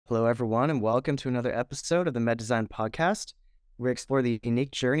Hello, everyone, and welcome to another episode of the medDesign podcast, where we explore the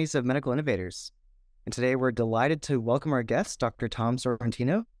unique journeys of medical innovators. And today we're delighted to welcome our guest, Dr. Tom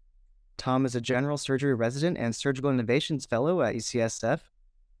Sorrentino. Tom is a general surgery resident and surgical innovations fellow at UCSF,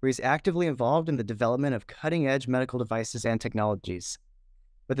 where he's actively involved in the development of cutting-edge medical devices and technologies.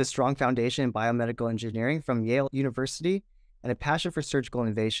 With a strong foundation in biomedical engineering from Yale University and a passion for surgical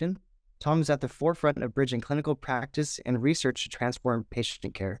innovation, Tom is at the forefront of bridging clinical practice and research to transform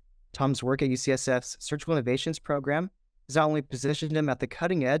patient care. Tom's work at UCSF's Surgical Innovations program has not only positioned him at the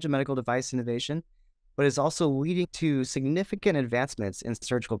cutting edge of medical device innovation, but is also leading to significant advancements in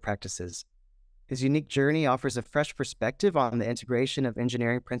surgical practices. His unique journey offers a fresh perspective on the integration of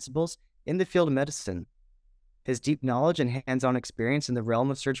engineering principles in the field of medicine. His deep knowledge and hands-on experience in the realm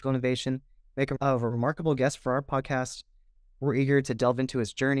of surgical innovation make him a remarkable guest for our podcast. We're eager to delve into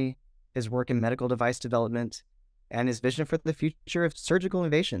his journey, his work in medical device development, and his vision for the future of surgical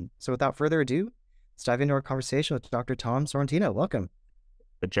innovation. So without further ado, let's dive into our conversation with Dr. Tom Sorrentino. Welcome.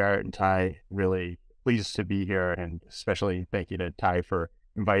 Jarrett and Ty, really pleased to be here, and especially thank you to Ty for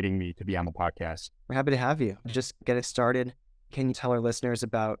inviting me to be on the podcast. We're happy to have you. Just get it started. Can you tell our listeners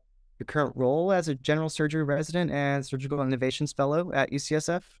about your current role as a general surgery resident and surgical innovations fellow at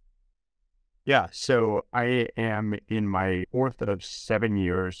UCSF? Yeah, so I am in my fourth of 7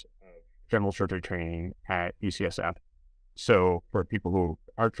 years general surgery training at UCSF. So for people who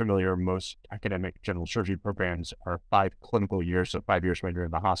aren't familiar, most academic general surgery programs are 5 clinical years, so 5 years when you're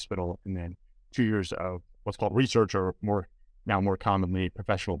in the hospital, and then 2 years of what's called research, or more commonly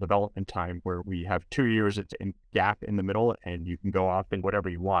professional development time, where we have 2 years, it's a gap in the middle, and you can go off in whatever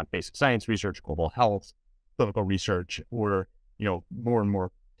you want: basic science research, global health, clinical research, or, more and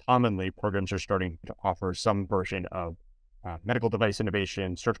more commonly, programs are starting to offer some version of medical device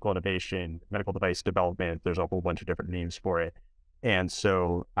innovation, surgical innovation, medical device development. There's a whole bunch of different names for it. And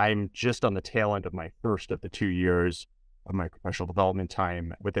so I'm just on the tail end of my first of the 2 years of my professional development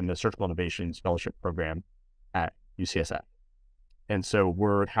time within the Surgical Innovations Fellowship Program at UCSF. And so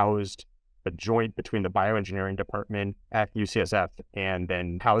we're housed a joint between the bioengineering department at UCSF and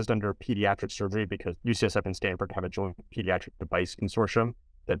then housed under pediatric surgery, because UCSF and Stanford have a joint pediatric device consortium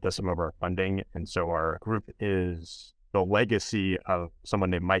that does some of our funding. And so our group is the legacy of someone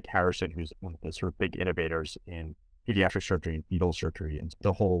named Mike Harrison, who's one of the sort of big innovators in pediatric surgery and fetal surgery, and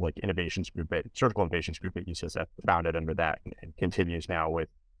the whole innovations group surgical innovations group at UCSF founded under that, and continues now with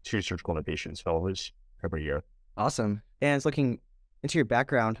 2 surgical innovations fellows every year. Awesome. And it's looking into your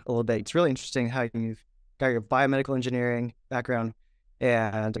background a little bit. It's really interesting how you've got your biomedical engineering background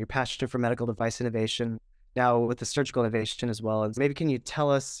and your passion for medical device innovation, now with the surgical innovation as well. And maybe can you tell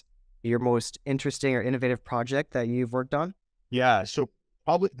us your most interesting or innovative project that you've worked on? Yeah, so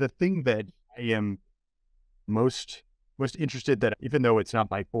probably the thing that I am most interested, that even though it's not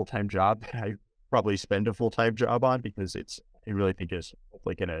my full-time job, I probably spend a full-time job on, because I really think is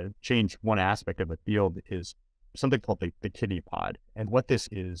hopefully going to change one aspect of the field, is something called the kidney pod. And what this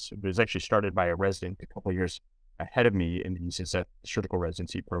is, it was actually started by a resident a couple of years ahead of me in the UCSF surgical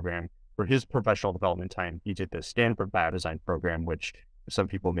residency program. For his professional development time, he did the Stanford biodesign program, which some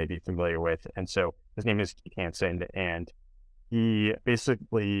people may be familiar with. And so his name is Keith Hansen, and he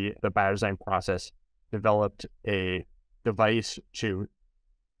basically, the biodesign process, developed a device to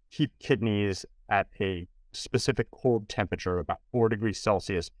keep kidneys at a specific cold temperature, about 4 degrees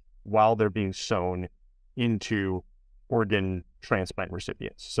Celsius, while they're being sewn into organ transplant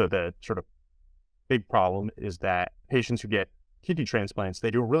recipients. So the sort of big problem is that patients who get kidney transplants, they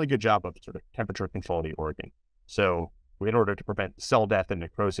do a really good job of sort of temperature control of the organ. So in order to prevent cell death and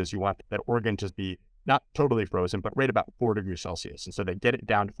necrosis, you want that organ to be not totally frozen, but right about 4 degrees Celsius. And so they get it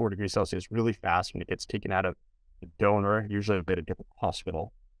down to 4 degrees Celsius really fast when it gets taken out of the donor, usually at a different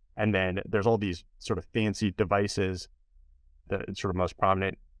hospital. And then there's all these sort of fancy devices. The sort of most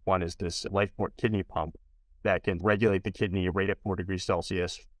prominent one is this LifePort kidney pump that can regulate the kidney right at 4 degrees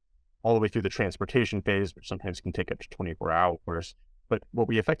Celsius all the way through the transportation phase, which sometimes can take up to 24 hours. But what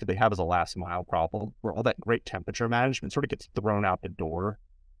we effectively have is a last mile problem, where all that great temperature management sort of gets thrown out the door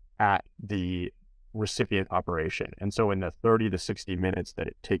at the recipient operation. And so in the 30 to 60 minutes that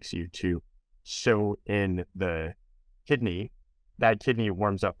it takes you to sew in the kidney, that kidney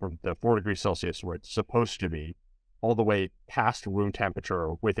warms up from the 4 degrees Celsius, where it's supposed to be, all the way past room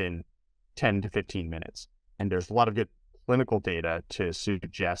temperature within 10 to 15 minutes. And there's a lot of good clinical data to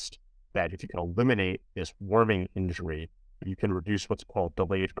suggest that if you can eliminate this warming injury, you can reduce what's called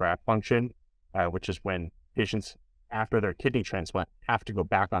delayed graft function, which is when patients, after their kidney transplant, have to go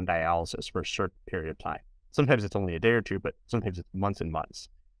back on dialysis for a certain period of time. Sometimes it's only a day or two, but sometimes it's months and months.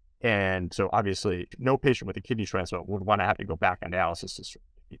 And so obviously no patient with a kidney transplant would want to have to go back on dialysis to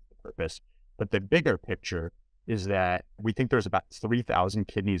surface. But the bigger picture is that we think there's about 3,000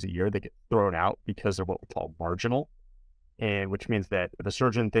 kidneys a year that get thrown out because of what we call marginal, and which means that the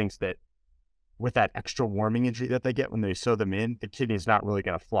surgeon thinks that with that extra warming injury that they get when they sew them in, the kidney is not really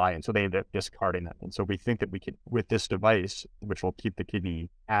going to fly. And so they end up discarding them. And so we think that we could, with this device, which will keep the kidney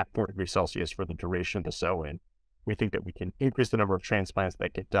at 4 degrees Celsius for the duration of the sew in, we think that we can increase the number of transplants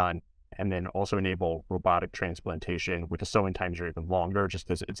that get done and then also enable robotic transplantation with the sewing times are even longer just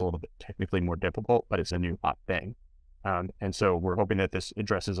because it's a little bit technically more difficult, but it's a new hot thing. And so we're hoping that this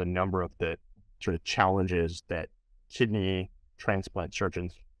addresses a number of the sort of challenges that kidney transplant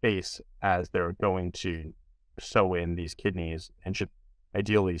surgeons face as they're going to sew in these kidneys, and should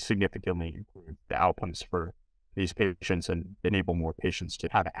ideally significantly improve the outcomes for these patients and enable more patients to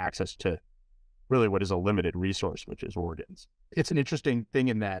have access to really what is a limited resource, which is organs. It's an interesting thing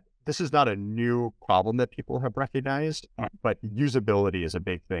in that this is not a new problem that people have recognized, but usability is a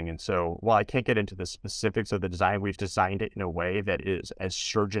big thing. And so while I can't get into the specifics of the design, we've designed it in a way that is as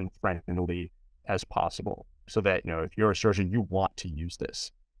surgeon friendly as possible so that, if you're a surgeon, you want to use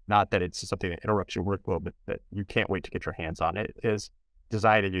this. Not that it's something that interrupts your workflow, but that you can't wait to get your hands on it. Is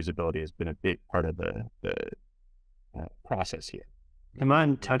design and usability has been a big part of the process here. Do you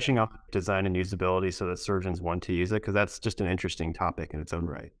mind touching on design and usability so that surgeons want to use it? Because that's just an interesting topic in its own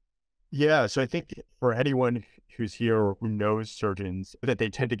right. Yeah, so I think for anyone who's here or who knows surgeons, that they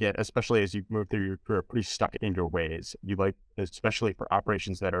tend to get, especially as you move through your career, pretty stuck in your ways. You like, especially for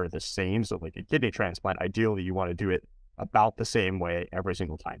operations that are the same, so like a kidney transplant, ideally you want to do it about the same way every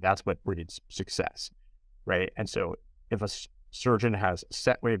single time. That's what breeds success, right? And so if a surgeon has a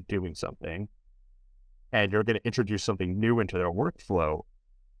set way of doing something and you're going to introduce something new into their workflow,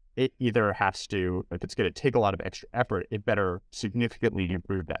 it either has to, if it's going to take a lot of extra effort, it better significantly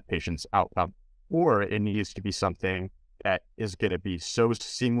improve that patient's outcome, or it needs to be something that is going to be so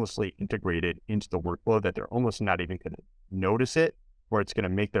seamlessly integrated into the workflow that they're almost not even going to notice it, or it's going to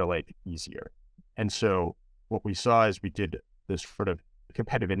make their life easier. And so what we saw is we did this sort of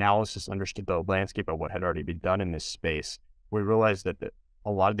competitive analysis, understood the landscape of what had already been done in this space. We realized that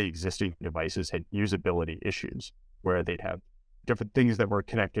a lot of the existing devices had usability issues where they'd have different things that were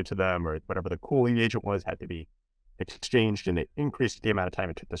connected to them, or whatever the cooling agent was had to be exchanged, and it increased the amount of time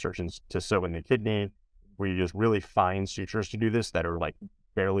it took the surgeons to sew in the kidney. We use really fine sutures to do this that are like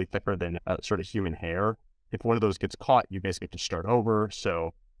barely thicker than a sort of human hair. If one of those gets caught, you basically have to start over.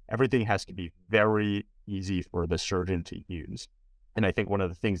 So everything has to be very easy for the surgeon to use. And I think one of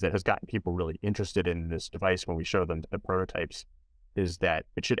the things that has gotten people really interested in this device when we show them the prototypes is that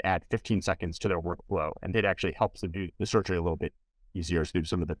it should add 15 seconds to their workflow, and it actually helps them do the surgery a little bit easier through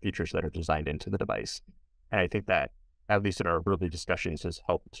some of the features that are designed into the device. And I think that, at least in our early discussions, has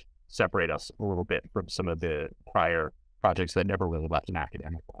helped separate us a little bit from some of the prior projects that never really left an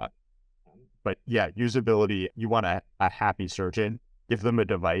academic lab. But yeah, usability, you want a happy surgeon, give them a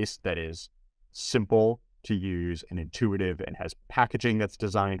device that is simple to use and intuitive and has packaging that's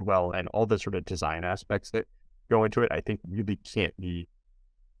designed well and all the sort of design aspects that go into it. I think really can't be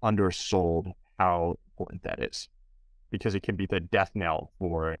undersold how important that is, because it can be the death knell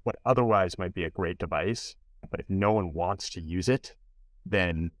for what otherwise might be a great device. But if no one wants to use it,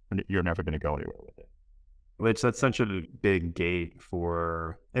 then you're never going to go anywhere with it. Which that's such a big gate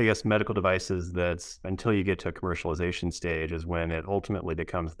for, I guess, medical devices. That's until you get to a commercialization stage is when it ultimately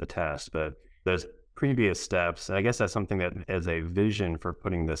becomes the test. But there's previous steps. And I guess that's something that as a vision for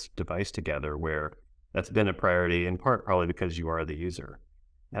putting this device together, where that's been a priority in part probably because you are the user.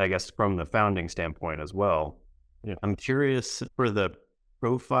 And I guess from the founding standpoint as well, I'm curious for the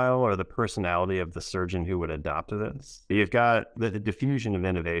profile or the personality of the surgeon who would adopt this. You've got the diffusion of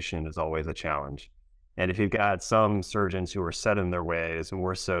innovation is always a challenge. And if you've got some surgeons who are set in their ways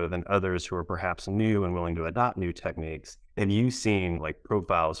more so than others who are perhaps new and willing to adopt new techniques, have you seen like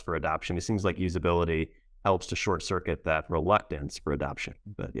profiles for adoption? It seems like usability helps to short circuit that reluctance for adoption,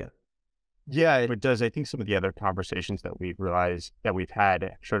 but yeah. Yeah, it does. I think some of the other conversations that we've realized that we've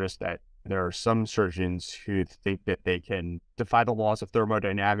had showed us that there are some surgeons who think that they can defy the laws of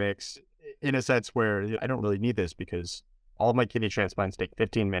thermodynamics in a sense where I don't really need this because all of my kidney transplants take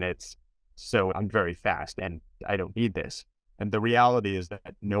 15 minutes. So I'm very fast and I don't need this. And the reality is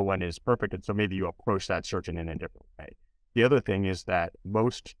that no one is perfect. And so maybe you approach that surgeon in a different way. The other thing is that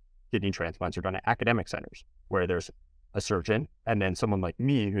most kidney transplants are done at academic centers where there's a surgeon and then someone like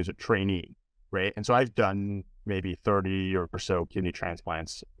me who's a trainee, right? And so I've done maybe 30 or so kidney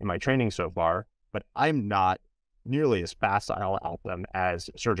transplants in my training so far, but I'm not nearly as facile at them as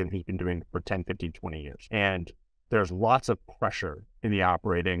a surgeon who's been doing it for 10, 15, 20 years. And there's lots of pressure in the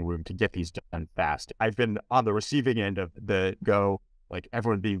operating room to get these done fast. I've been on the receiving end of the go, like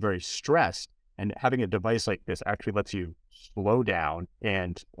everyone being very stressed, and having a device like this actually lets you slow down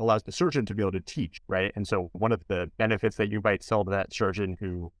and allows the surgeon to be able to teach, right? And so one of the benefits that you might sell to that surgeon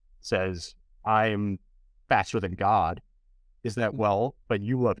who says, I'm faster than God, is that, well, but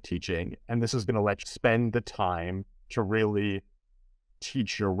you love teaching, and this is going to let you spend the time to really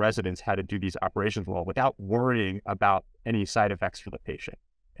teach your residents how to do these operations well without worrying about any side effects for the patient.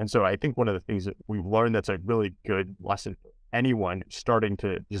 And so I think one of the things that we've learned that's a really good lesson for anyone starting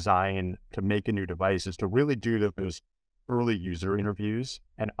to design, to make a new device, is to really do those early user interviews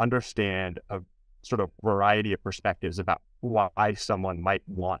and understand a sort of variety of perspectives about why someone might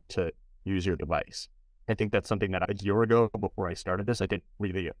want to use your device. I think that's something that a year ago, before I started this, I didn't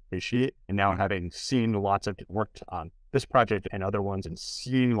really appreciate. And now, having seen lots of worked on this project and other ones and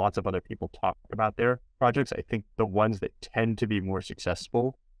seeing lots of other people talk about their projects, I think the ones that tend to be more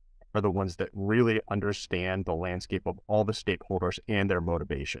successful are the ones that really understand the landscape of all the stakeholders and their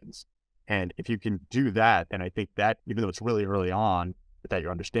motivations. And if you can do that, then I think that, even though it's really early on, that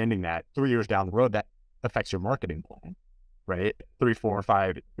you're understanding that 3 years down the road, that affects your marketing plan, right? 3, 4,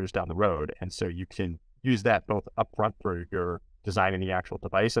 5 years down the road. And so you can use that both upfront for your designing the actual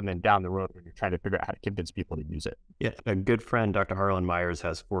device, and then down the road when you're trying to figure out how to convince people to use it. Yeah, a good friend, Dr. Harlan Myers,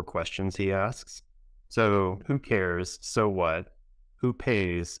 has 4 questions he asks. So who cares? So what? Who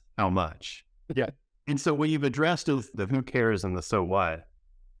pays? How much? Yeah. And so what you've addressed is the who cares and the so what.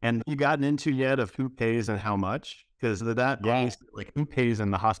 And you gotten into yet of who pays and how much? Because like who pays in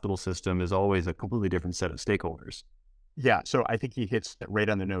the hospital system is always a completely different set of stakeholders. Yeah. So I think he hits it right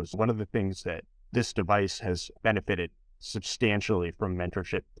on the nose. One of the things that this device has benefited substantially from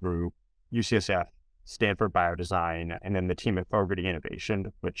mentorship through UCSF, Stanford Biodesign, and then the team at Fogarty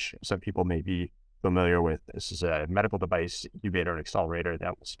Innovation, which some people may be familiar with. This is a medical device incubator and accelerator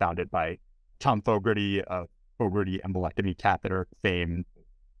that was founded by Tom Fogarty of Fogarty embolectomy catheter fame,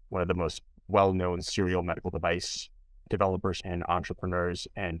 one of the most well-known serial medical device developers and entrepreneurs.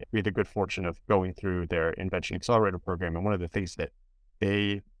 And we had the good fortune of going through their invention accelerator program. And one of the things that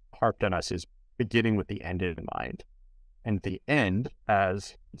they harped on us is beginning with the end in mind. And the end,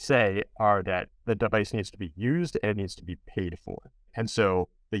 as you say, are that the device needs to be used and it needs to be paid for. And so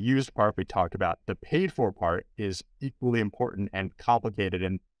the used part we talked about, the paid for part is equally important and complicated.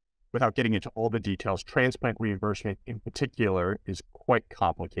 And without getting into all the details, transplant reimbursement in particular is quite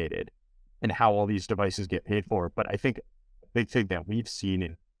complicated, and how all these devices get paid for. But I think a big thing that we've seen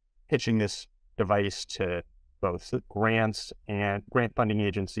in pitching this device to both grants and grant funding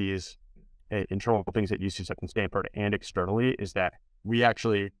agencies, internal things at UCSF and Stanford, and externally, is that we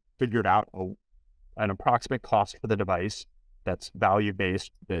actually figured out an approximate cost for the device that's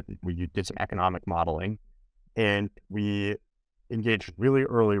value-based, that we did some economic modeling, and we engaged really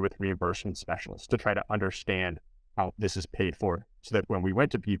early with reimbursement specialists to try to understand how this is paid for, so that when we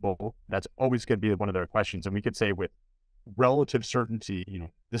went to people, that's always going to be one of their questions. And we could say with relative certainty,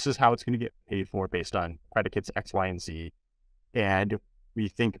 this is how it's going to get paid for based on predicates X, Y, and Z. And we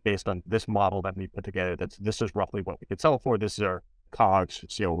think based on this model that we put together, that this is roughly what we could sell for. This is our COGS.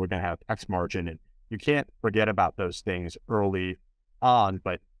 So we're going to have X margin. And you can't forget about those things early on.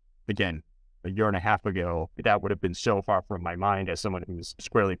 But again, a year and a half ago, that would have been so far from my mind as someone who was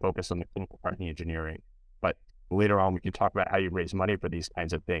squarely focused on the clinical part and the engineering. But later on, we can talk about how you raise money for these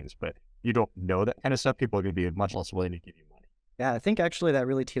kinds of things. But you don't know that kind of stuff, people are going to be much less willing to give you money. Yeah, I think actually that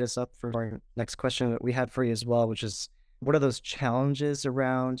really teed us up for our next question that we had for you as well, which is, what are those challenges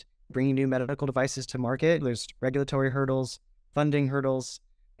around bringing new medical devices to market? There's regulatory hurdles, funding hurdles,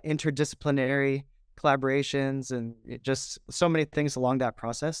 interdisciplinary collaborations, and just so many things along that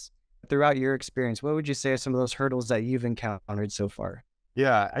process. Throughout your experience, what would you say are some of those hurdles that you've encountered so far?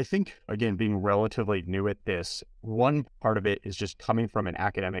 Yeah, I think, again, being relatively new at this, one part of it is just coming from an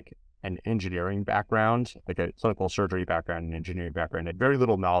academic and engineering background, like a clinical surgery background and engineering background, and very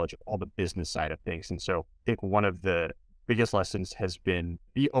little knowledge of all the business side of things. And so I think one of the biggest lessons has been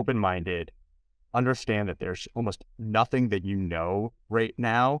be open-minded, understand that there's almost nothing that you know right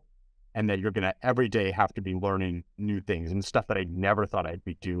now, and that you're going to every day have to be learning new things and stuff that I never thought I'd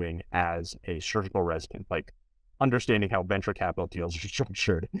be doing as a surgical resident, like understanding how venture capital deals are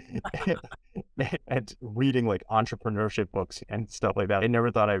structured and reading like entrepreneurship books and stuff like that. I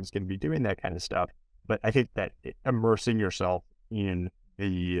never thought I was going to be doing that kind of stuff. But I think that immersing yourself in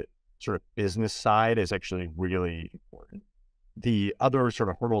the sort of business side is actually really important. The other sort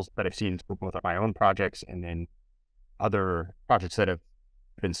of hurdles that I've seen for both my own projects and then other projects that have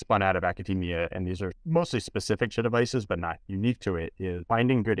been spun out of academia, and these are mostly specific to devices, but not unique to it, is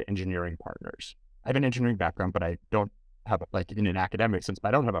finding good engineering partners. I have an engineering background, but I don't have like in an academic sense, but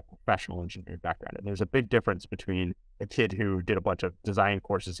I don't have a professional engineering background. And there's a big difference between a kid who did a bunch of design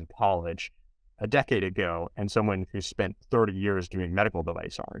courses in college a decade ago and someone who spent 30 years doing medical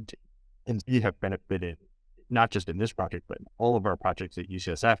device R&D. And we have benefited not just in this project, but in all of our projects at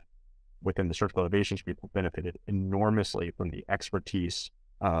UCSF within the surgical innovations group have benefited enormously from the expertise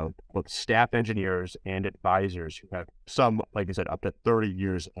of both staff engineers and advisors who have some, like I said, up to 30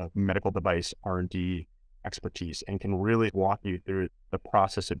 years of medical device R&D expertise and can really walk you through the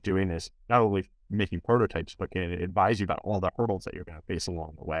process of doing this, not only making prototypes, but can advise you about all the hurdles that you're going to face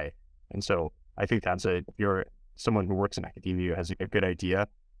along the way. And so I think if you're someone who works in academia, has a good idea,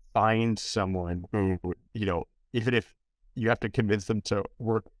 find someone who, even if you have to convince them to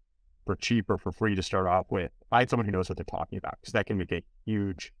work for cheap or for free to start off with, find someone who knows what they're talking about, because that can make a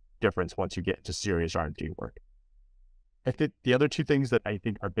huge difference once you get into serious R&D work. I think the other two things that I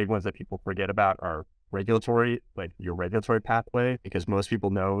think are big ones that people forget about are regulatory, like your regulatory pathway, because most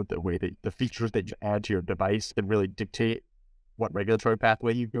people know the way that the features that you add to your device can really dictate what regulatory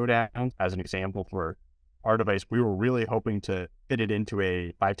pathway you go down. As an example, for our device, we were really hoping to fit it into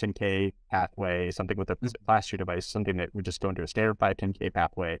a 510K pathway, something with a class 2 device, something that would just go into a standard 510K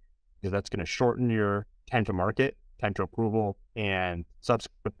pathway, because that's going to shorten your time to market, time to approval, and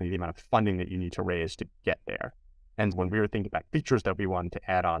subsequently the amount of funding that you need to raise to get there. And when we were thinking about features that we wanted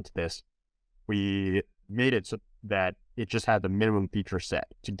to add on to this, we made it so that it just had the minimum feature set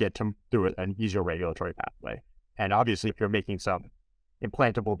to get through an easier regulatory pathway. And obviously, if you're making some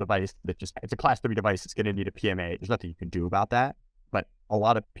implantable device it's a class 3 device, it's going to need a PMA. There's nothing you can do about that. But a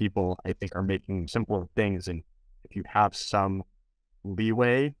lot of people, I think, are making simpler things. And if you have some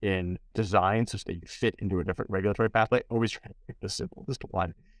leeway in design so that you fit into a different regulatory pathway, always try to pick the simplest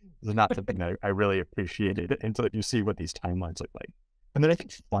one. It's not something that I really appreciated until you see what these timelines look like. And then I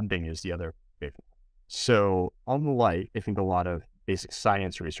think funding is the other big one. So on the light, I think a lot of basic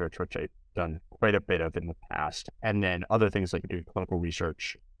science research, which I've done quite a bit of in the past, and then other things like doing clinical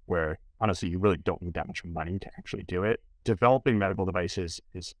research, where honestly, you really don't need that much money to actually do it. Developing medical devices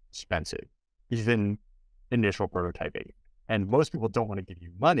is expensive, even initial prototyping. And most people don't want to give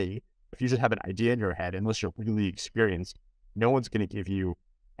you money. If you just have an idea in your head, unless you're really experienced, no one's going to give you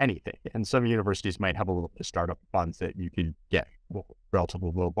anything. And some universities might have a little bit of startup funds that you can get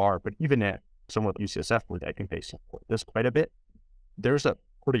relatively low bar, but even at somewhat UCSF, where I think they support this quite a bit, there's a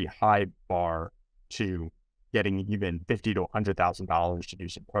pretty high bar to getting even $50,000 to $100,000 to do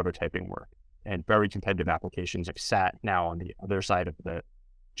some prototyping work, and very competitive applications. I've sat now on the other side of the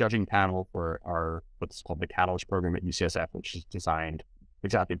judging panel for our what's called the Catalyst program at UCSF, which is designed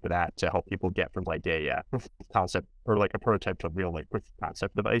exactly for that, to help people get from like a proof of concept or like a prototype to a real like proof of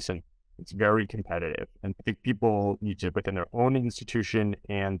concept device. And it's very competitive. And I think people need to, within their own institution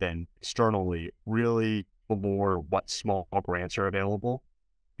and then externally, really explore what small grants are available,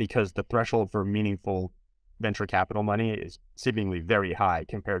 because the threshold for meaningful venture capital money is seemingly very high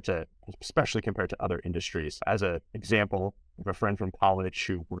especially compared to other industries. As an example, I have a friend from college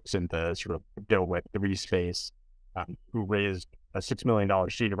who works in the sort of Web3 space, who raised a $6 million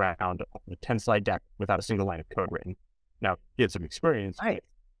seed round on a 10-slide deck without a single line of code written. Now, he had some experience. Right.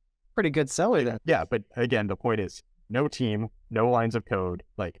 Pretty good seller then. Yeah, but again, the point is no team, no lines of code,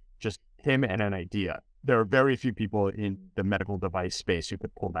 like just him and an idea. There are very few people in the medical device space who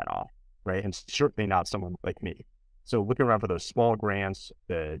could pull that off, right? And certainly not someone like me. So looking around for those small grants,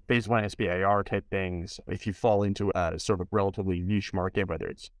 the phase 1 SBIR type things, if you fall into a sort of relatively niche market, whether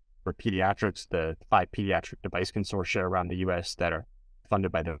it's for pediatrics, the 5 pediatric device consortia around the US that are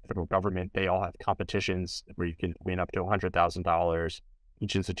funded by the federal government, they all have competitions where you can win up to $100,000.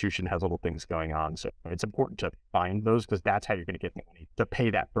 Each institution has little things going on. So it's important to find those, because that's how you're going to get the money to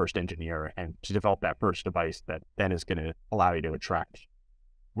pay that first engineer and to develop that first device that then is going to allow you to attract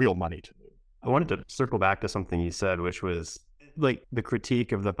real money to move. I wanted to circle back to something you said, which was like the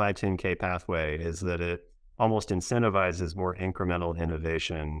critique of the 510K pathway is that it almost incentivizes more incremental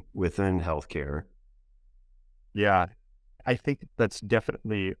innovation within healthcare. Yeah, I think that's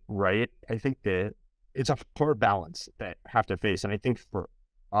definitely right. I think that it's a hard balance that I have to face. And I think for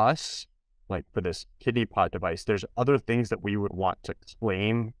us, like for this kidney pod device, there's other things that we would want to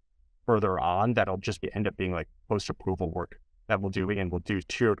claim further on that'll just end up being like post-approval work that we'll do, and we'll do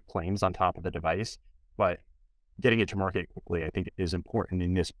tiered claims on top of the device. But getting it to market quickly, I think, is important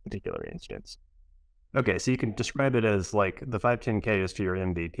in this particular instance. Okay, so you can describe it as like the 510K is to your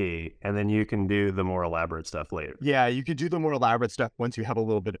MVP, and then you can do the more elaborate stuff later. Yeah, you can do the more elaborate stuff once you have a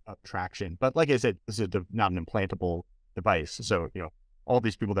little bit of traction. But like I said, this is not an implantable device. So, all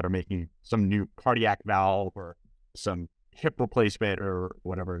these people that are making some new cardiac valve or some hip replacement or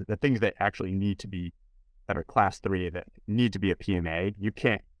whatever, the things that actually need to be that are class 3 that need to be a PMA, you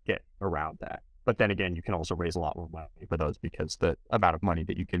can't get around that. But then again, you can also raise a lot more money for those because the amount of money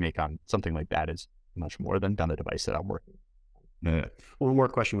that you can make on something like that is much more than on the device that I'm working. Yeah. One more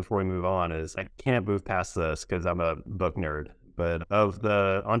question before we move on is I can't move past this because I'm a book nerd. But of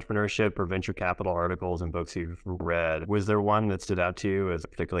the entrepreneurship or venture capital articles and books you've read, was there one that stood out to you as a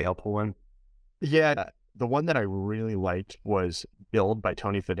particularly helpful one? Yeah, the one that I really liked was Build by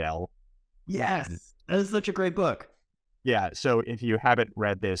Tony Fadell. Yes, that is such a great book. Yeah, so if you haven't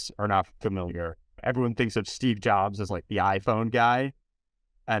read this or not familiar, everyone thinks of Steve Jobs as like the iPhone guy.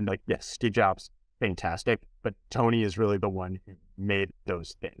 And like, yes, Steve Jobs, fantastic. But Tony is really the one who made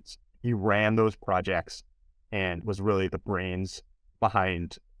those things. He ran those projects and was really the brains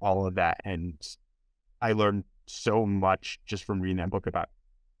behind all of that. And I learned so much just from reading that book about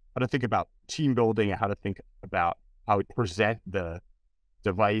how to think about team building and how to think about how to present the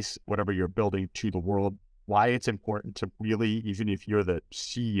device, whatever you're building, to the world, why it's important to really, even if you're the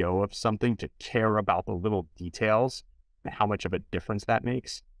CEO of something, to care about the little details and how much of a difference that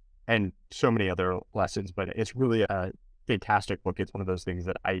makes, and so many other lessons. But it's really a fantastic book. It's one of those things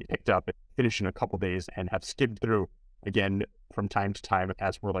that I picked up and finished in a couple days and have skimmed through again from time to time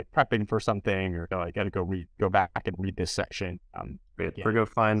as we're like prepping for something, or I got to go back and read this section. Or go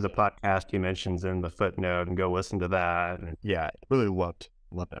find the podcast he mentions in the footnote and go listen to that. Yeah, really loved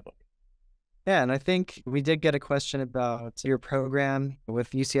that book. Yeah, and I think we did get a question about your program with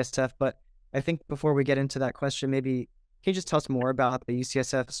UCSF, but I think before we get into that question, maybe can you just tell us more about the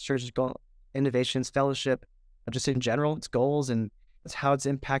UCSF Surgical Innovations Fellowship, just in general, its goals and how it's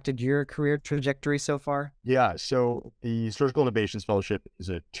impacted your career trajectory so far? Yeah, so the Surgical Innovations Fellowship is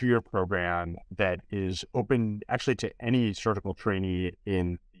a 2-year program that is open actually to any surgical trainee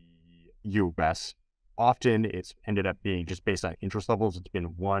in the U.S. Often it's ended up being just based on interest levels. It's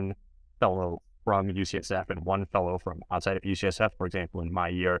been one fellow from UCSF and one fellow from outside of UCSF. For example, in my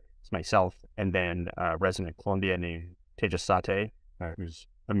year, it's myself and then a resident in Colombia named Tejas Sate, who's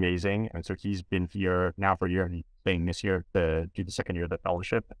amazing. And so he's been here now for a year and he's staying this year to do the second year of the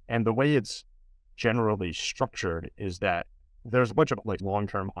fellowship. And the way it's generally structured is that there's a bunch of like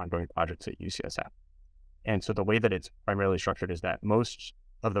long-term ongoing projects at UCSF. And so the way that it's primarily structured is that most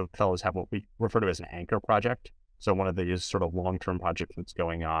of the fellows have what we refer to as an anchor project. So one of these sort of long-term projects that's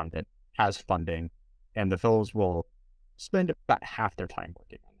going on that has funding, and the fellows will spend about half their time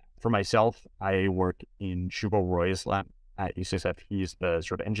working on that. For myself, I work in Shubho Roy's lab at UCSF. He's the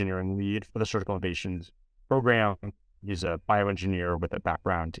sort of engineering lead for the Surgical Innovations program. He's a bioengineer with a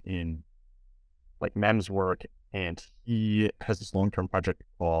background in like MEMS work, and he has this long-term project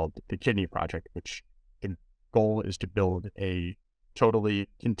called the Kidney Project, which the goal is to build a totally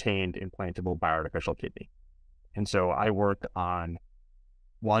contained implantable bioartificial kidney. And so I worked on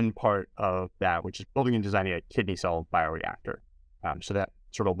one part of that, which is building and designing a kidney cell bioreactor. So that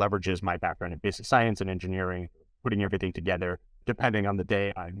sort of leverages my background in basic science and engineering, putting everything together. Depending on the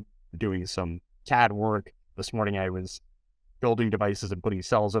day, I'm doing some CAD work. This morning I was building devices and putting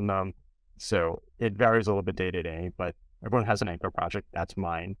cells in them. So it varies a little bit day to day, but everyone has an anchor project. That's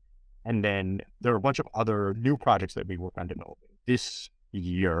mine. And then there are a bunch of other new projects that we work on developing. This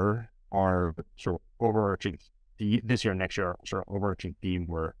year, our sort of overarching, this year and next year, sort of overarching theme,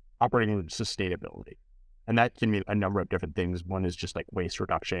 we're operating with sustainability. And that can mean a number of different things. One is just like waste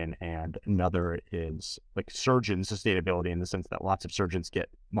reduction, and another is like surgeon sustainability in the sense that lots of surgeons get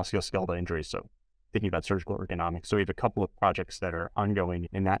musculoskeletal injuries. So thinking about surgical ergonomics. So we have a couple of projects that are ongoing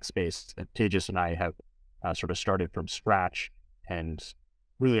in that space that Tejas and I have sort of started from scratch. And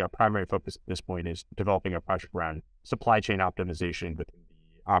really our primary focus at this point is developing a project around supply chain optimization within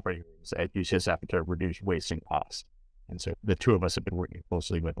the operating rooms at UCSF to reduce waste and cost. And so the two of us have been working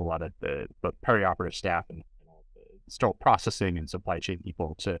closely with a lot of the perioperative staff and all the sterile processing and supply chain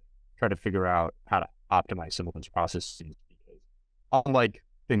people to try to figure out how to optimize some of those processes. Because unlike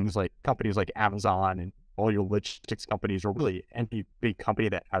things like companies like Amazon and all your logistics companies, or really any big company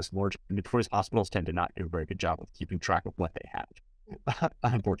that has large inventories, hospitals tend to not do a very good job of keeping track of what they have,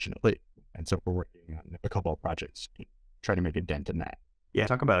 unfortunately. And so we're working on a couple of projects to try to make a dent in that. Yeah,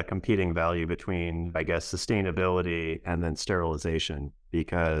 talk about a competing value between, I guess, sustainability and then sterilization,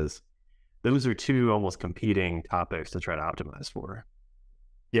 because those are two almost competing topics to try to optimize for.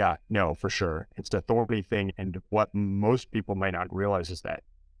 Yeah, no, for sure. It's a thorny thing. And what most people might not realize is that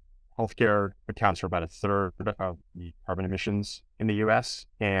healthcare accounts for about a third of the carbon emissions in the US.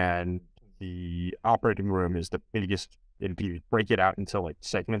 And the operating room is the biggest. If you break it out into like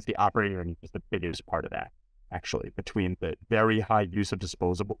segments, the operating room is the biggest part of that. actually, between the very high use of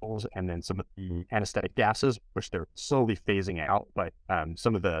disposables and then some of the anesthetic gases, which they're slowly phasing out. But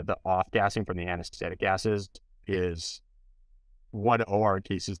some of the off-gassing from the anesthetic gases is one OR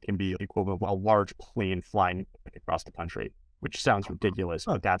cases can be equivalent of a large plane flying across the country, which sounds ridiculous,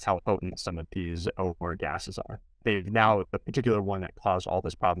 but that's how potent some of these OR gases are. They've now, the particular one that caused all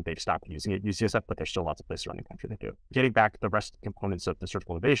this problem, they've stopped using it at UCSF, but there's still lots of places around the country that do. Getting back to the rest of the components of the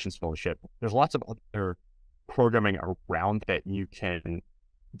Surgical Innovations Fellowship, there's lots of other programming around that you can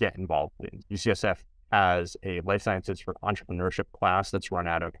get involved in. UCSF has a Life Sciences for Entrepreneurship class that's run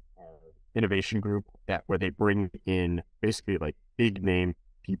out of our innovation group where they bring in basically like big name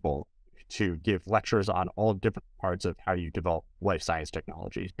people to give lectures on all different parts of how you develop life science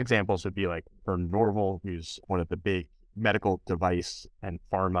technologies. Examples would be like for Norval, who's one of the big medical device and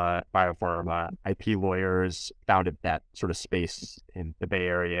biopharma IP lawyers, founded that sort of space in the Bay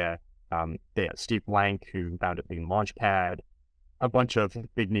Area. They had Steve Blank, who founded the Launchpad, a bunch of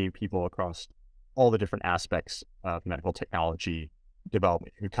big name people across all the different aspects of medical technology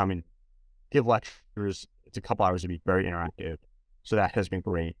development who come and give lectures. It's a couple hours a week, very interactive. So that has been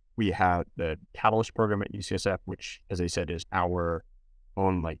great. We have the Catalyst program at UCSF, which, as I said, is our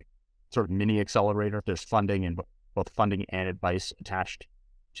own like sort of mini accelerator. There's funding and both funding and advice attached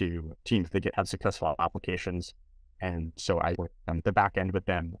to teams that have successful applications. And so I work on the back end with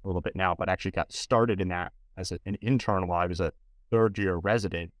them a little bit now, but actually got started in that as an intern while I was a third-year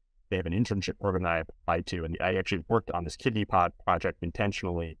resident. They have an internship program that I applied to, and I actually worked on this kidney pod project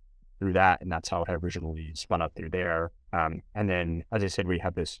intentionally through that, and that's how I originally spun up through there. And then, as I said, we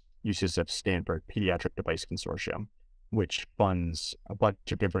have this UCSF Stanford Pediatric Device Consortium, which funds a bunch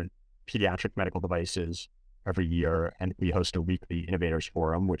of different pediatric medical devices every year, and we host a weekly Innovators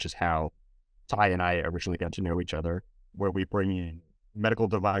Forum, which is how Ty and I originally got to know each other, where we bring in medical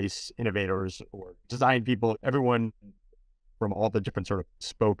device innovators or design people, everyone from all the different sort of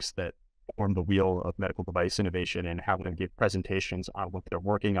spokes that form the wheel of medical device innovation, and have them give presentations on what they're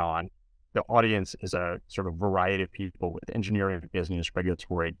working on. The audience is a sort of variety of people with engineering, business,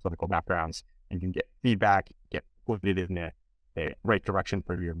 regulatory, clinical backgrounds, and you can get feedback, get pointed in the right direction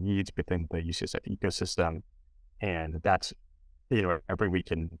for your needs within the UCSF ecosystem. And that's, every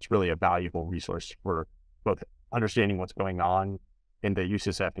weekend, it's really a valuable resource for both understanding what's going on in the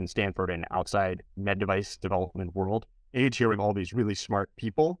UCSF and Stanford and outside med device development world, and hearing all these really smart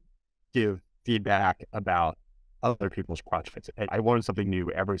people give feedback about other people's projects. And I learn something new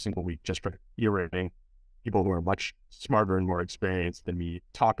every single week just from hearing people who are much smarter and more experienced than me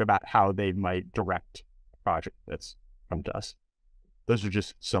talk about how they might direct a project that's come to us. Those are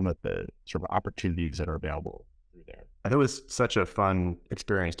just some of the sort of opportunities that are available through there. That was such a fun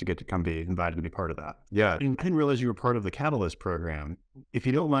experience to get to come be invited to be part of that. Yeah. I didn't realize you were part of the Catalyst program. If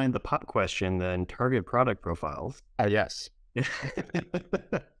you don't mind the pop question, then target product profiles. Yes. Do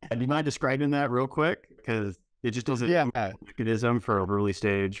you mind describing that real quick? Because it just doesn't mechanism for early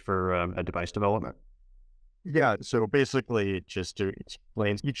stage for a device development. Yeah. So basically, it just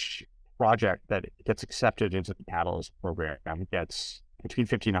explains each project that gets accepted into the Catalyst program gets between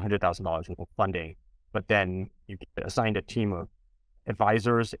 $15,000 and $100,000 worth of funding. But then you get assigned a team of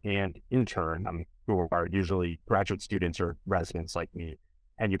advisors and intern who are usually graduate students or residents like me.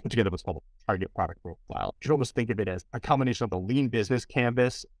 And you put together what's called a target product profile. You should almost think of it as a combination of the lean business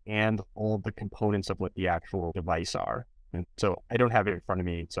canvas and all the components of what the actual device are. And so I don't have it in front of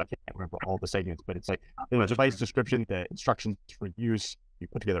me, so I can't remember all the segments, but it's like the device description, the instructions for use. You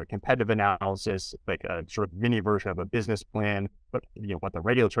put together a competitive analysis, like a sort of mini version of a business plan, but what the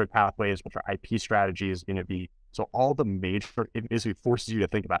regulatory pathway is, what your IP strategy is going to be. So all the major, it basically forces you to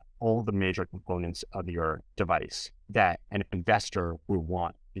think about all the major components of your device that an investor will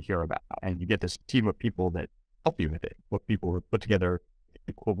want to hear about. And you get this team of people that help you with it. What people have put together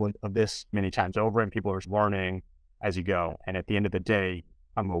equivalent of this many times over, and people are learning as you go. And at the end of the day,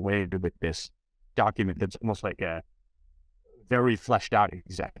 I'm away with this document that's almost like a very fleshed out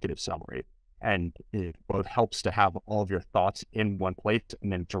executive summary. And it both helps to have all of your thoughts in one place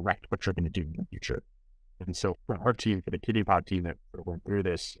and then direct what you're going to do in the future. And so for our team, for the kidney pod team that went through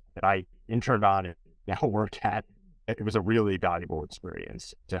this, that I interned on and now work at, it was a really valuable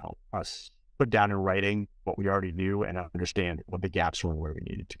experience to help us put down in writing what we already knew and understand what the gaps were and where we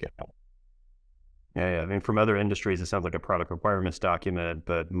needed to get help. Yeah. I mean, from other industries, it sounds like a product requirements document,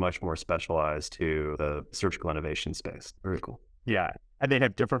 but much more specialized to the surgical innovation space. Very cool. Yeah. And they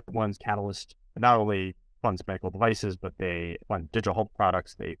have different ones. Catalyst not only funds medical devices, but they fund digital health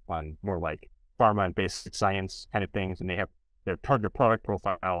products. They fund more like pharma and basic science kind of things. And they have their target product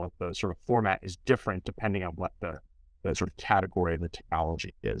profile. The sort of format is different depending on what the the sort of category the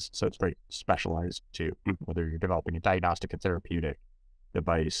technology is. So it's very specialized to whether you're developing a diagnostic and therapeutic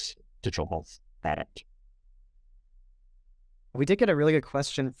device, digital health product. We did get a really good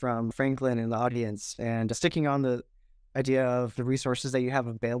question from Franklin in the audience, and sticking on the idea of the resources that you have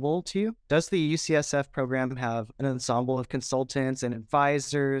available to you, does the UCSF program have an ensemble of consultants and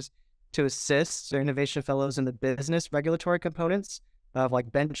advisors to assist their innovation fellows in the business regulatory components of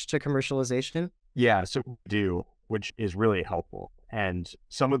like bench to commercialization? Yeah, so we do, which is really helpful. And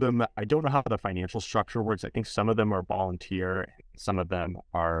some of them, I don't know how the financial structure works. I think some of them are volunteer, some of them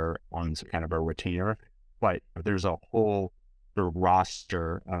are on some kind of a retainer, but there's a whole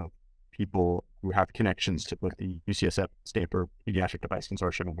roster of people who have connections to both the UCSF Stanford Pediatric Device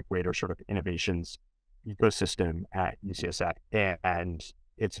Consortium and the greater sort of innovations ecosystem at UCSF. And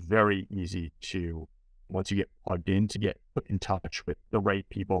it's very easy to, once you get plugged in, to get put in touch with the right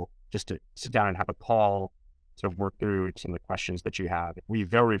people, just to sit down and have a call, sort of work through some of the questions that you have. We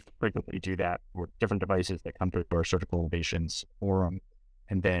very frequently do that with different devices that come through our surgical innovations forum.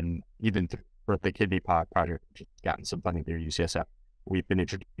 And then even for the kidney pod project, which has gotten some funding through UCSF, we've been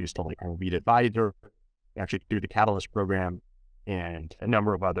introduced to like our lead advisor, actually through the Catalyst program, and a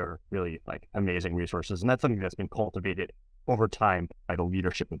number of other really like amazing resources. And that's something that's been cultivated over time by the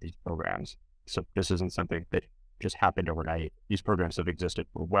leadership of these programs. So this isn't something that just happened overnight. These programs have existed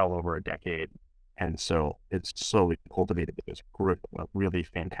for well over a decade. And so it's slowly cultivated this group of really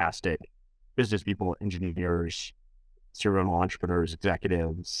fantastic business people, engineers, serial entrepreneurs,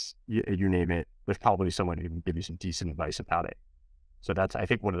 executives, you name it. There's probably someone who can give you some decent advice about it. So that's, I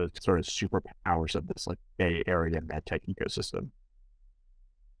think, one of the sort of superpowers of this like Bay Area medtech ecosystem.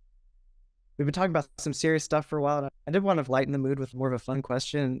 We've been talking about some serious stuff for a while. And I did want to lighten the mood with more of a fun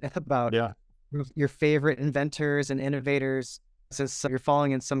question about your favorite inventors and innovators, since you're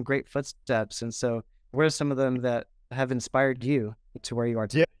following in some great footsteps. And so what are some of them that have inspired you to where you are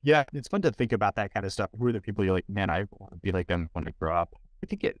today? Yeah. It's fun to think about that kind of stuff. Who are the people you're like, man, I want to be like them when I grow up? I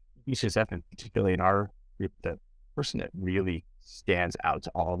think at UCSF, and particularly in our group, the person that really stands out to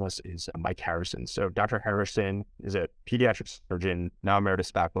all of us is Mike Harrison. So Dr. Harrison is a pediatric surgeon, now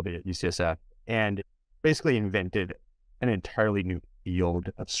emeritus faculty at UCSF, and basically invented an entirely new field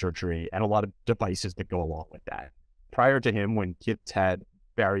of surgery and a lot of devices that go along with that. Prior to him, when kids had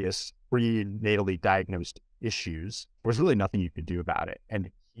various prenatally diagnosed issues, there was really nothing you could do about it. And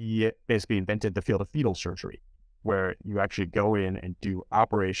he basically invented the field of fetal surgery, where you actually go in and do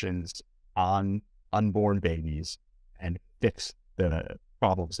operations on unborn babies and fix the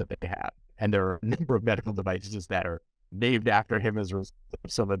problems that they have. And there are a number of medical devices that are named after him as a result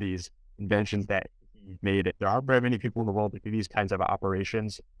of some of these inventions that he made. There aren't very many people in the world that do these kinds of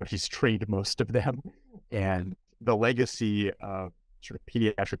operations, but he's trained most of them. And the legacy of sort of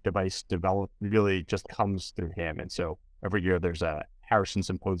pediatric device development really just comes through him. And so every year there's a Harrison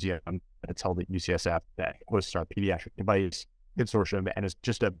Symposium that's held at UCSF that hosts our pediatric device consortium, and it's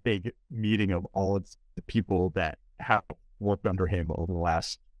just a big meeting of all of the people that have worked under him over the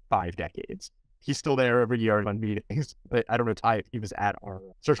last 5 decades. He's still there every year on meetings, but I don't know, Ty, if he was at our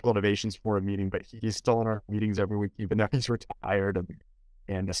Surgical Innovations Forum meeting, but he's still in our meetings every week, even though he's retired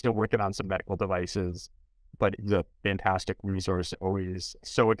and still working on some medical devices. But he's a fantastic resource, always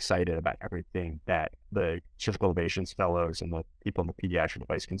so excited about everything that the Surgical Innovations Fellows and the people in the Pediatric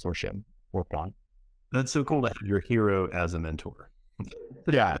Device Consortium work on. That's so cool to have your hero as a mentor.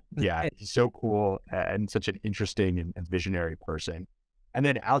 Yeah. He's so cool and such an interesting and visionary person. And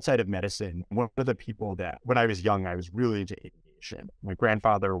then outside of medicine, one of the people that when I was young, I was really into aviation. My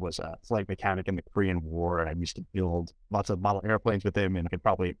grandfather was a flight mechanic in the Korean War, and I used to build lots of model airplanes with him. And I could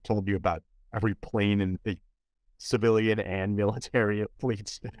probably told you about every plane in the civilian and military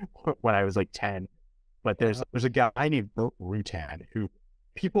fleets when I was like 10. But there's a guy named Burt Rutan who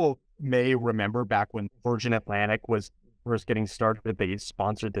people may remember back when Virgin Atlantic was first getting started. They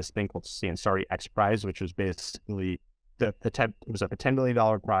sponsored this thing called Sansari X Prize, which was basically it was a $10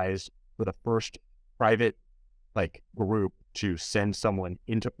 million prize for the first private like group to send someone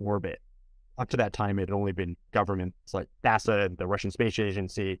into orbit. Up to that time, it had only been governments like NASA and the Russian Space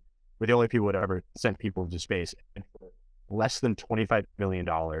Agency were the only people who had ever sent people into space. And for less than $25 million,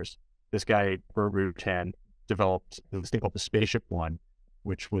 this guy, Burt Rutan, developed this thing called the Spaceship One,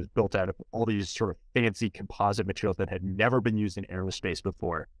 which was built out of all these sort of fancy composite materials that had never been used in aerospace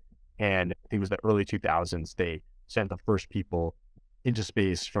before. And I think it was the early 2000s, they sent the first people into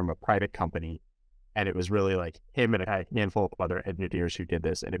space from a private company. And it was really like him and a handful of other engineers who did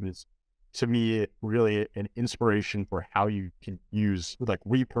this. And it was, to me, really an inspiration for how you can use like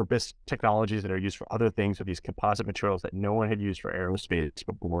repurposed technologies that are used for other things with these composite materials that no one had used for aerospace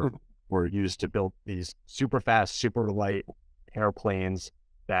before. were used to build these super fast, super light airplanes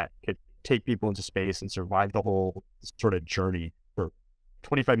that could take people into space and survive the whole sort of journey for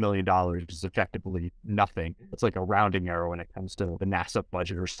 $25 million, which is effectively nothing. It's like a rounding error when it comes to the NASA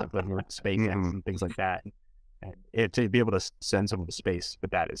budget or something, or SpaceX and things like that. And to be able to send someone to space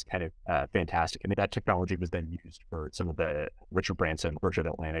with that is kind of fantastic. And that technology was then used for some of the Richard Branson, Virgin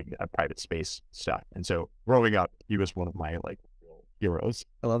Atlantic private space stuff. And so growing up, he was one of my like heroes.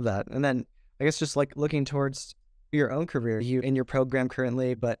 I love that. And then I guess just like looking towards your own career, you in your program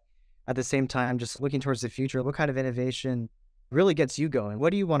currently, but at the same time, just looking towards the future, what kind of innovation really gets you going?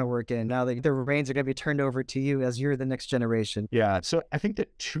 What do you want to work in now that the reins are going to be turned over to you as you're the next generation? Yeah. So I think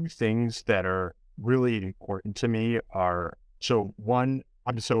that two things that are really important to me are, so one,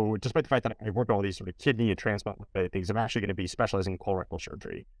 so despite the fact that I work on all these sort of kidney and transplant things, I'm actually going to be specializing in colorectal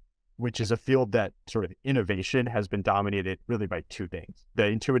surgery, which is a field that sort of innovation has been dominated really by two things: the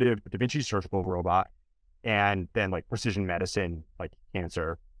intuitive Da Vinci surgical robot, and then like precision medicine, like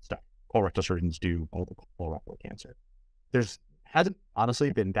cancer stuff. Colorectal surgeons do all the colorectal cancer. There's hasn't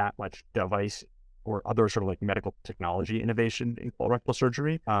honestly been that much device or other sort of like medical technology innovation in colorectal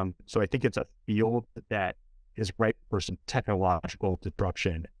surgery. So I think it's a field that is ripe for some technological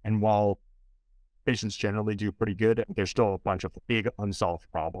disruption. And while patients generally do pretty good, there's still a bunch of big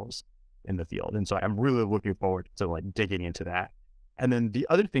unsolved problems in the field. And so I'm really looking forward to like digging into that. And then the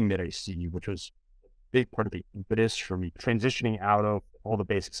other thing that I see, which was a big part of the impetus for me transitioning out of all the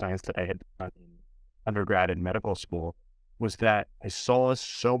basic science that I had done in undergrad and medical school, was that I saw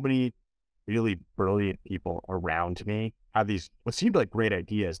so many really brilliant people around me have these what seemed like great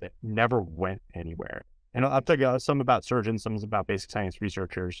ideas that never went anywhere. And I'll tell you some about surgeons, some about basic science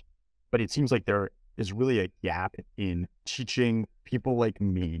researchers, but it seems like there is really a gap in teaching people like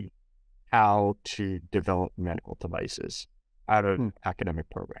me how to develop medical devices out of academic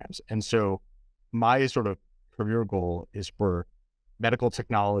programs. And so my sort of career goal is for medical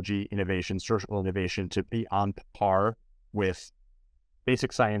technology innovation, surgical innovation to be on par with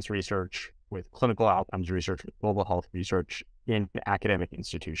basic science research, with clinical outcomes research, with global health research in academic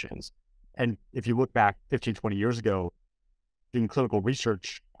institutions. And if you look back 15, 20 years ago, doing clinical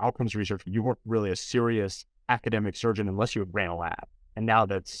research, outcomes research, you weren't really a serious academic surgeon unless you ran a lab. And now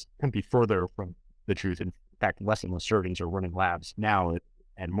that's can be further from the truth. In fact, less and less surgeons are running labs now,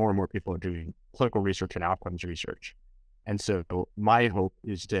 and more people are doing clinical research and outcomes research. And so my hope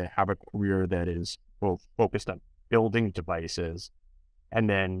is to have a career that is both focused on building devices and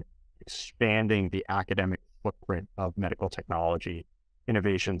then expanding the academic footprint of medical technology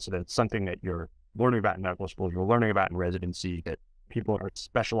innovation, so that it's something that you're learning about in medical school, you're learning about in residency, that people are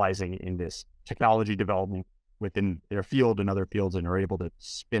specializing in this technology development within their field and other fields and are able to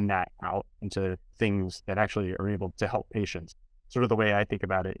spin that out into things that actually are able to help patients. Sort of the way I think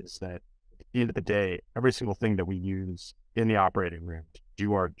about it is that at the end of the day, every single thing that we use in the operating room to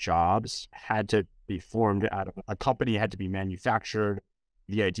do our jobs had to be formed out of a company, had to be manufactured.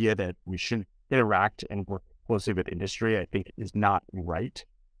 The idea that we shouldn't interact and work closely with industry, I think, is not right.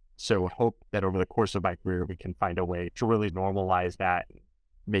 So hope that over the course of my career, we can find a way to really normalize that, and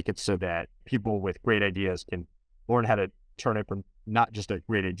make it so that people with great ideas can learn how to turn it from not just a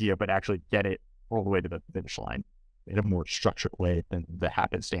great idea, but actually get it all the way to the finish line in a more structured way than the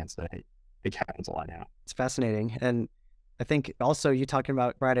happenstance that I think happens a lot now. It's fascinating. And I think also you talking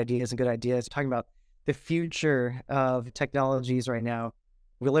about bright ideas and good ideas, talking about the future of technologies right now.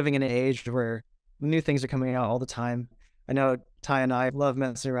 We're living in an age where new things are coming out all the time. I know Ty and I love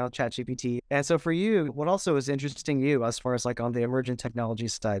messing around with ChatGPT. And so for you, what also is interesting you as far as like on the emerging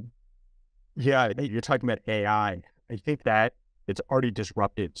technologies side? Yeah, you're talking about AI. I think that it's already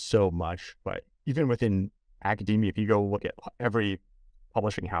disrupted so much, but even within academia, if you go look at every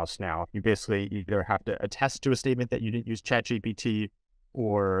publishing house now, you basically either have to attest to a statement that you didn't use ChatGPT,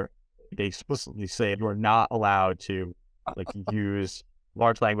 or they explicitly say you are not allowed to like use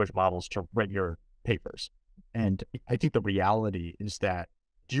large language models to write your papers. And I think the reality is that,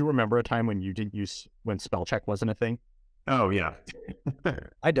 do you remember a time when you didn't use, when spell check wasn't a thing? Oh, yeah.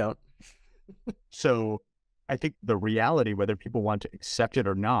 I don't. So I think the reality, whether people want to accept it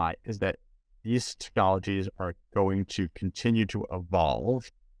or not, is that these technologies are going to continue to evolve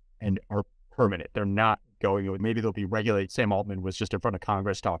and are permanent. They're not going, maybe they'll be regulated. Sam Altman was just in front of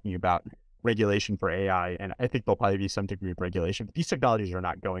Congress talking about regulation for AI, and I think there'll probably be some degree of regulation. But these technologies are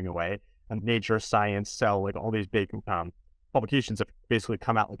not going away. And Nature, Science, Cell, like all these big publications have basically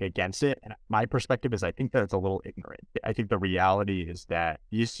come out like against it. And my perspective is I think that it's a little ignorant. I think the reality is that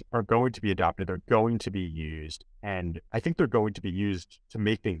these are going to be adopted, they're going to be used, and I think they're going to be used to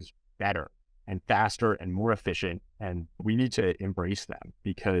make things better. and faster and more efficient. And we need to embrace them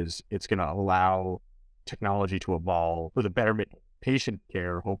because it's going to allow technology to evolve for the betterment of patient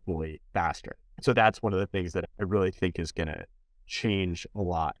care, hopefully faster. So that's one of the things that I really think is going to change a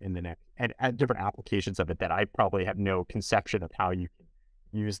lot in the next, and different applications of it that I probably have no conception of how you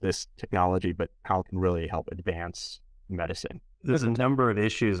can use this technology, but how it can really help advance medicine. There's a number of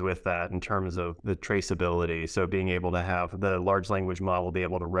issues with that in terms of the traceability. So being able to have the large language model be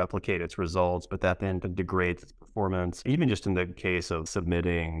able to replicate its results, but that then degrades its performance. Even just in the case of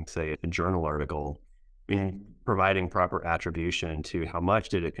submitting, say, a journal article, providing proper attribution to how much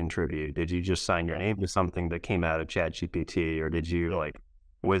did it contribute? Did you just sign your name to something that came out of ChatGPT, or did you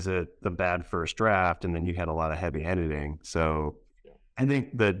was it the bad first draft and then you had a lot of heavy editing? So I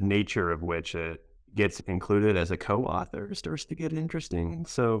think the nature of which it gets included as a co-author starts to get interesting.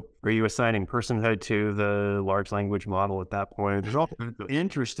 So are you assigning personhood to the large language model at that point? There's all kinds of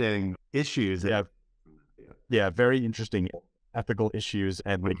interesting issues. Yeah, very interesting ethical issues.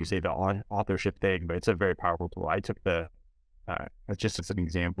 And like you say, the authorship thing, but it's a very powerful tool. I took just as an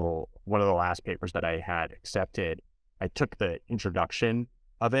example, one of the last papers that I had accepted, I took the introduction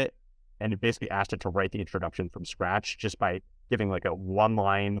of it and it basically asked it to write the introduction from scratch just by giving like a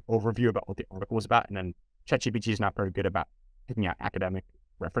one-line overview about what the article was about. And then ChatGPT is not very good about picking out academic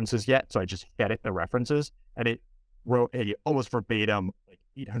references yet. So I just fed it the references and it wrote a almost verbatim, like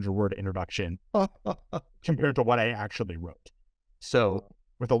 800-word introduction compared to what I actually wrote. So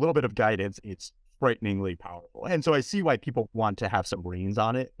with a little bit of guidance, it's frighteningly powerful. And so I see why people want to have some reins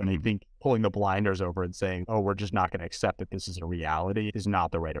on it. And I think pulling the blinders over and saying, oh, we're just not going to accept that this is a reality is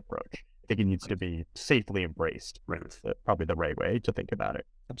not the right approach. I think it needs to be safely embraced. Right. It's probably the right way to think about it.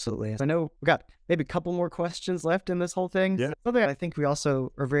 Absolutely. I know we got maybe a couple more questions left in this whole thing. Yeah. Something I think we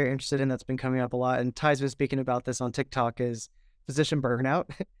also are very interested in that's been coming up a lot, and Ty's been speaking about this on TikTok, is physician burnout.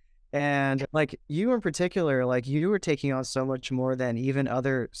 And like you in particular, like you were taking on so much more than even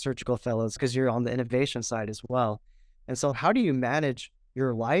other surgical fellows because you're on the innovation side as well. And so how do you manage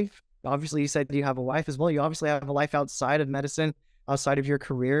your life? Obviously, you said you have a wife as well. You obviously have a life outside of medicine, outside of your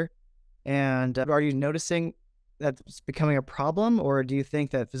career. And are you noticing that it's becoming a problem, or do you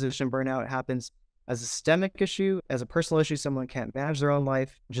think that physician burnout happens as a systemic issue, as a personal issue, someone can't manage their own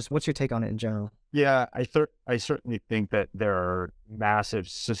life? Just what's your take on it in general? Yeah, I certainly think that there are massive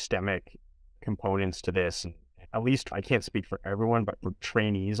systemic components to this. At least I can't speak for everyone, but for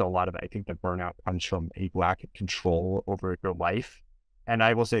trainees, a lot of it, I think the burnout comes from a lack of control over your life. And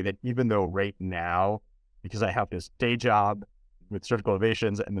I will say that even though right now, because I have this day job with Surgical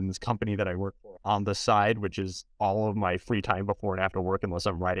Innovations and then this company that I work for on the side, which is all of my free time before and after work, unless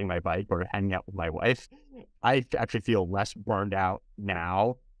I'm riding my bike or hanging out with my wife, I actually feel less burned out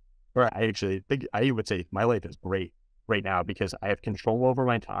now. Or I actually think I would say my life is great right now because I have control over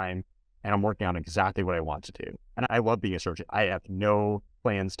my time and I'm working on exactly what I want to do. And I love being a surgeon. I have no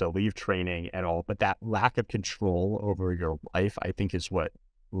plans to leave training at all, but that lack of control over your life, I think, is what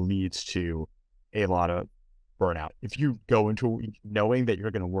leads to a lot of burnout. If you go into a week knowing that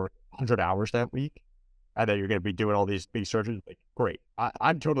you're going to work 100 hours that week and that you're going to be doing all these big surgeries, like, great.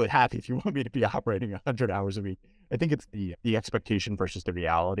 I'm totally happy if you want me to be operating 100 hours a week. I think it's the expectation versus the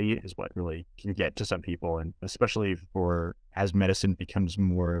reality is what really can get to some people. And especially as medicine becomes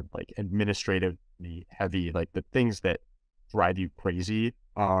more like administratively heavy, like the things that drive you crazy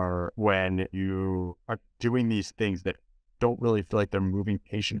are when you are doing these things that don't really feel like they're moving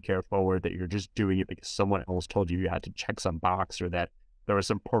patient care forward, that you're just doing it because someone else told you had to check some box, or that there was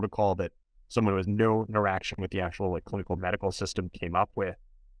some protocol that someone with no interaction with the actual like clinical medical system came up with.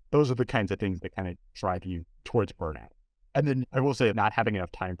 Those are the kinds of things that kind of drive you towards burnout. And then I will say not having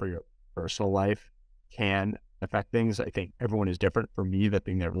enough time for your personal life can affect things. I think everyone is different. For me, the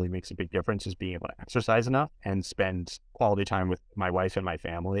thing that really makes a big difference is being able to exercise enough and spend quality time with my wife and my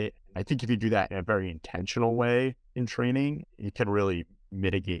family. I think if you do that in a very intentional way in training, it can really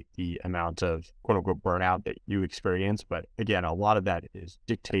mitigate the amount of quote unquote burnout that you experience. But again, a lot of that is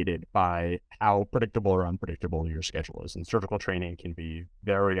dictated by how predictable or unpredictable your schedule is. And surgical training can be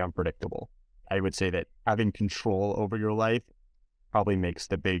very unpredictable. I would say that having control over your life probably makes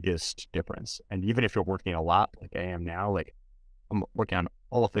the biggest difference. And even if you're working a lot, like I am now, like I'm working on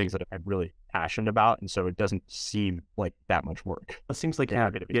all the things that I'm really passionate about. And so it doesn't seem like that much work. It seems like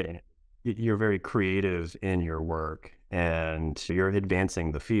you're very creative in your work and you're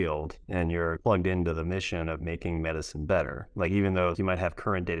advancing the field and you're plugged into the mission of making medicine better. Like even though you might have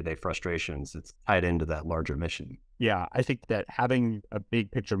current day-to-day frustrations, it's tied into that larger mission. Yeah, I think that having a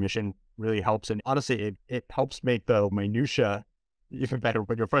big picture mission really helps. And honestly, it helps make the minutia even better.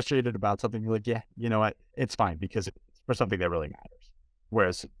 When you're frustrated about something, you're like, yeah, you know what? It's fine because it's for something that really matters.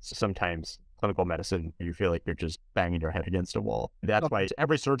 Whereas sometimes clinical medicine, you feel like you're just banging your head against a wall. That's why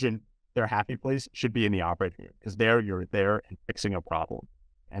every surgeon, their happy place should be in the operating room, because there you're there and fixing a problem.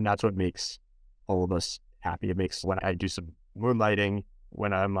 And that's what makes all of us happy. It makes, when I do some moonlighting,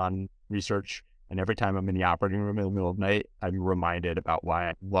 when I'm on research, and every time I'm in the operating room in the middle of the night, I'm reminded about why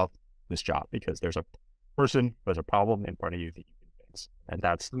I love this job, because there's a person who has a problem in front of you that you can fix. And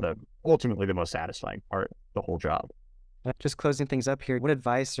that's ultimately the most satisfying part of the whole job. Just closing things up here, what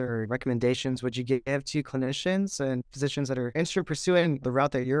advice or recommendations would you give to clinicians and physicians that are interested in pursuing the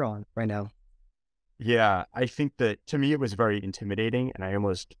route that you're on right now? Yeah, I think that to me, it was very intimidating, and I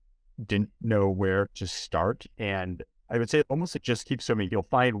almost didn't know where to start. And I would say almost it just keeps swimming. You'll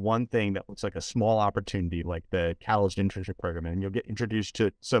find one thing that looks like a small opportunity, like the college internship program, and you'll get introduced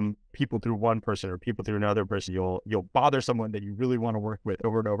to some people through one person or people through another person. You'll bother someone that you really want to work with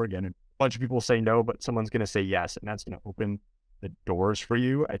over and over again. And a bunch of people say no, but someone's going to say yes, and that's going to open the doors for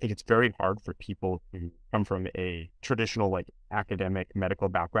you. I think it's very hard for people who come from a traditional like academic medical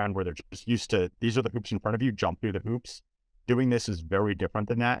background where they're just used to, these are the hoops in front of you, jump through the hoops. Doing this is very different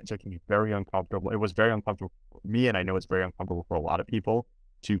than that. So it can be very uncomfortable. It was very uncomfortable for me, and I know it's very uncomfortable for a lot of people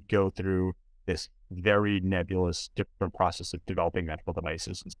to go through this very nebulous, different process of developing medical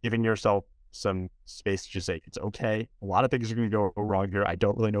devices. It's giving yourself some space to just say, it's okay. A lot of things are going to go wrong here. I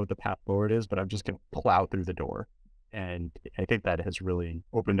don't really know what the path forward is, but I'm just going to plow through the door. And I think that has really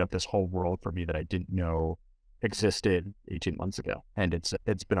opened up this whole world for me that I didn't know existed 18 months ago. And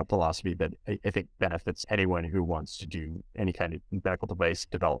it's been a philosophy that I think benefits anyone who wants to do any kind of medical device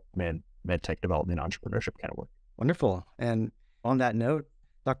development, med tech development, entrepreneurship kind of work. Wonderful. And on that note,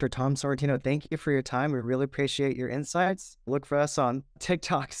 Dr. Tom Sorrentino, thank you for your time. We really appreciate your insights. Look for us on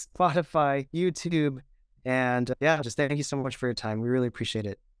TikTok, Spotify, YouTube. And yeah, just thank you so much for your time. We really appreciate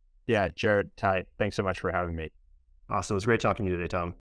it. Yeah, Jared, Ty, thanks so much for having me. Awesome. It was great talking to you today, Tom.